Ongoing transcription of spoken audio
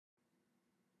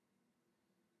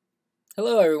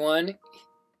Hello everyone,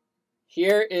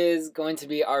 here is going to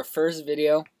be our first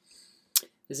video.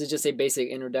 This is just a basic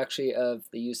introduction of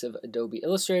the use of Adobe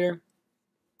Illustrator,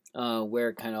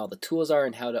 where kind of all the tools are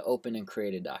and how to open and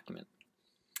create a document.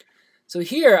 So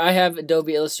here I have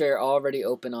Adobe Illustrator already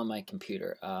open on my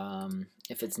computer.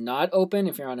 If it's not open,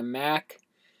 if you're on a Mac,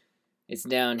 it's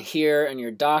down here in your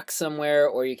dock somewhere,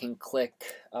 or you can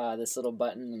click this little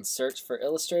button and search for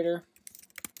Illustrator.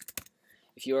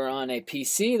 If you are on a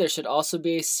PC, there should also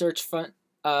be a search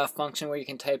function where you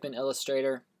can type in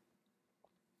Illustrator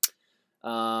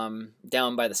down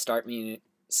by the start menu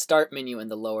in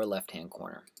the lower left-hand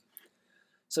corner.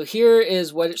 So here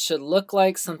is what it should look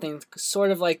like, something sort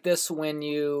of like this when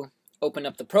you open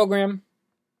up the program.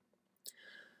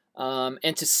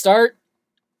 And to start,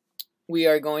 we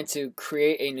are going to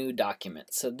create a new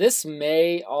document. So this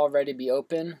may already be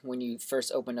open when you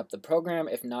first open up the program.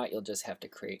 If not, you'll just have to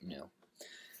create new.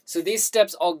 So these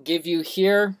steps I'll give you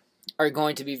here are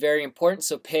going to be very important,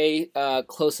 so pay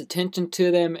close attention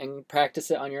to them and practice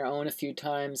it on your own a few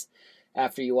times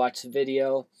after you watch the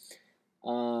video.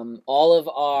 All of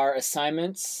our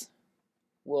assignments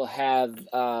will have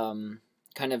kind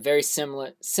of very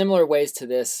similar ways to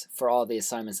this for all the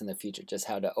assignments in the future, just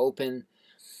how to open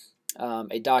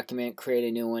a document, create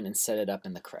a new one, and set it up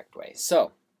in the correct way.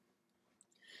 So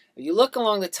if you look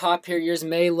along the top here, yours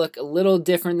may look a little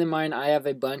different than mine. I have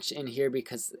a bunch in here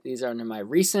because these are under my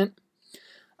recent.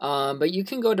 But you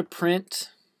can go to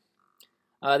print.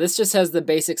 This just has the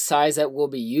basic size that we'll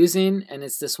be using, and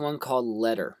it's this one called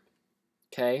letter.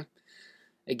 Okay.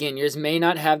 Again, yours may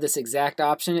not have this exact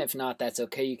option. If not, that's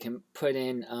okay. You can put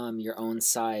in your own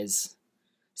size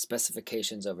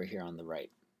specifications over here on the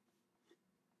right.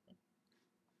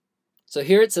 So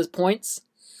here it says points.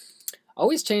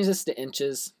 Always change this to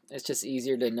inches. It's just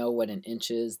easier to know what an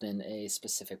inch is than a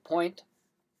specific point.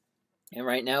 And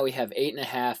right now we have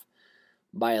 8.5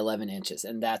 by 11 inches,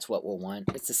 and that's what we'll want.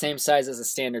 It's the same size as a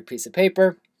standard piece of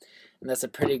paper, and that's a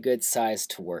pretty good size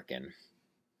to work in.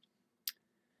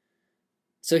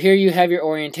 So here you have your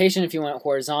orientation if you want it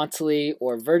horizontally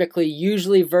or vertically.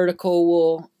 Usually vertical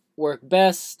will work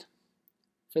best.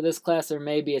 For this class, there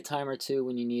may be a time or two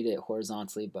when you need it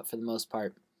horizontally, but for the most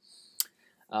part,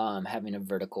 having a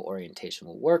vertical orientation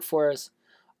will work for us.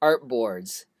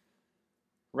 Artboards.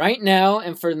 Right now,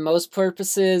 and for most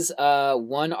purposes,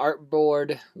 one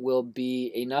artboard will be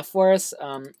enough for us.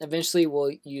 Eventually,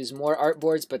 we'll use more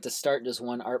artboards, but to start, just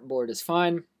one artboard is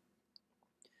fine.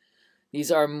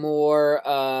 These are more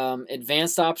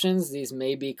advanced options. These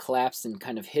may be collapsed and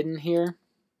kind of hidden here.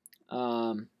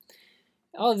 All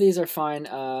of these are fine.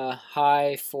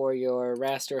 High for your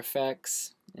raster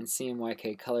effects, and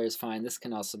CMYK color is fine. This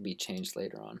can also be changed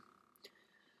later on.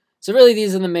 So really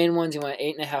these are the main ones. You want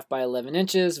 8.5 by 11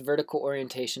 inches, vertical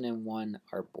orientation, and one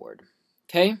artboard.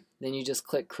 Okay, then you just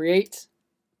click create,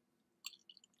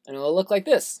 and it will look like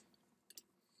this.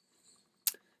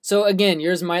 So again,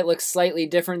 yours might look slightly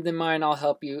different than mine. I'll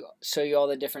help you show you all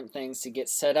the different things to get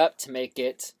set up to make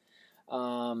it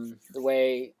the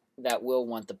way that we'll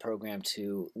want the program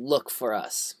to look for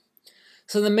us.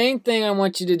 So the main thing I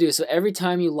want you to do, so every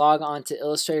time you log on to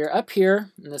Illustrator, up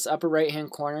here in this upper right hand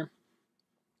corner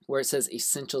where it says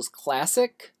Essentials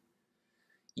Classic,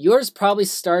 yours probably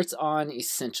starts on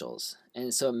Essentials,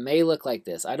 and so it may look like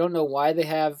this. I don't know why they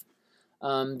have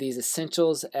these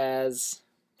Essentials as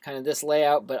kind of this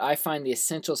layout, but I find the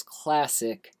Essentials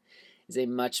Classic is a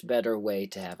much better way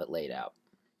to have it laid out.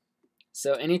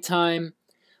 So anytime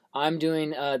I'm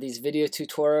doing these video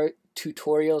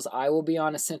tutorials, I will be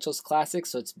on Essentials Classic,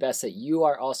 so it's best that you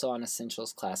are also on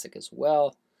Essentials Classic as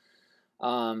well,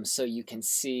 so you can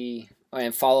see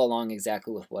and follow along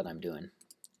exactly with what I'm doing.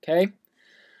 Okay,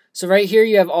 so right here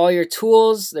you have all your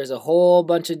tools. There's a whole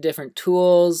bunch of different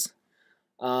tools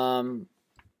to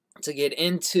get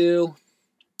into.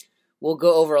 We'll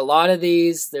go over a lot of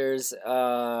these. There's 3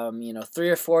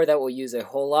 or 4 that we'll use a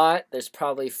whole lot. There's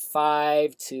probably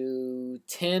 5 to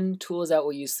 10 tools that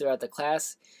we'll use throughout the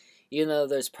class, even though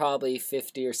there's probably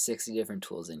 50 or 60 different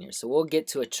tools in here. So we'll get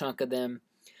to a chunk of them.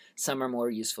 Some are more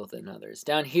useful than others.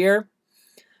 Down here,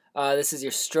 this is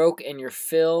your stroke and your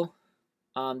fill.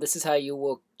 This is how you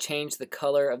will change the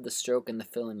color of the stroke and the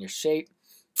fill in your shape,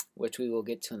 which we will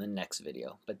get to in the next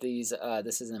video. But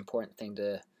this is an important thing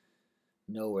to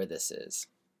know where this is.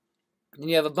 Then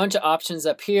you have a bunch of options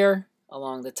up here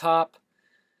along the top.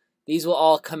 These will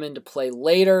all come into play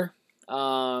later,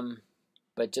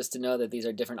 but just to know that these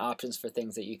are different options for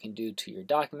things that you can do to your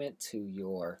document, to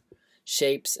your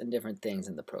shapes, and different things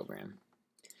in the program.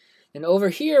 And over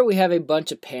here we have a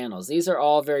bunch of panels. These are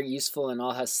all very useful and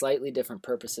all have slightly different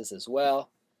purposes as well.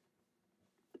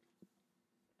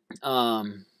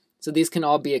 So these can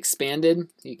all be expanded.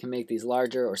 You can make these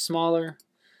larger or smaller,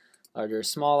 larger or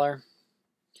smaller.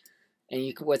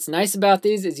 And what's nice about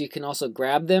these is you can also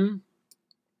grab them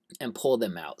and pull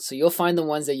them out. So you'll find the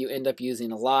ones that you end up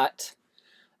using a lot.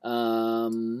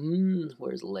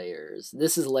 Where's layers?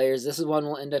 This is layers. This is one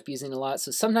we'll end up using a lot. So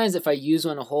sometimes if I use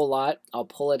one a whole lot, I'll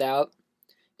pull it out.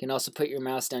 You can also put your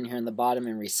mouse down here in the bottom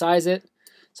and resize it.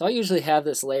 So I'll usually have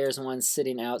this layers one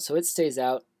sitting out so it stays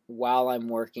out while I'm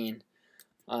working.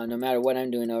 No matter what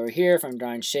I'm doing over here, if I'm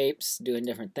drawing shapes, doing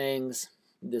different things,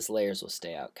 this layers will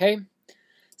stay out, okay?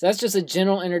 So that's just a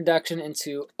general introduction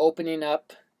into opening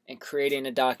up and creating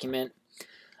a document.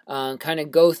 Kind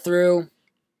of go through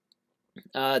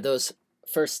those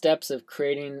first steps of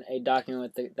creating a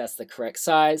document that's the correct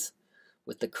size,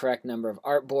 with the correct number of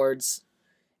artboards,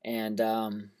 and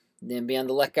then be on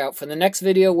the lookout for the next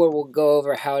video where we'll go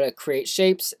over how to create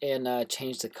shapes and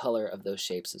change the color of those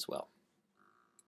shapes as well.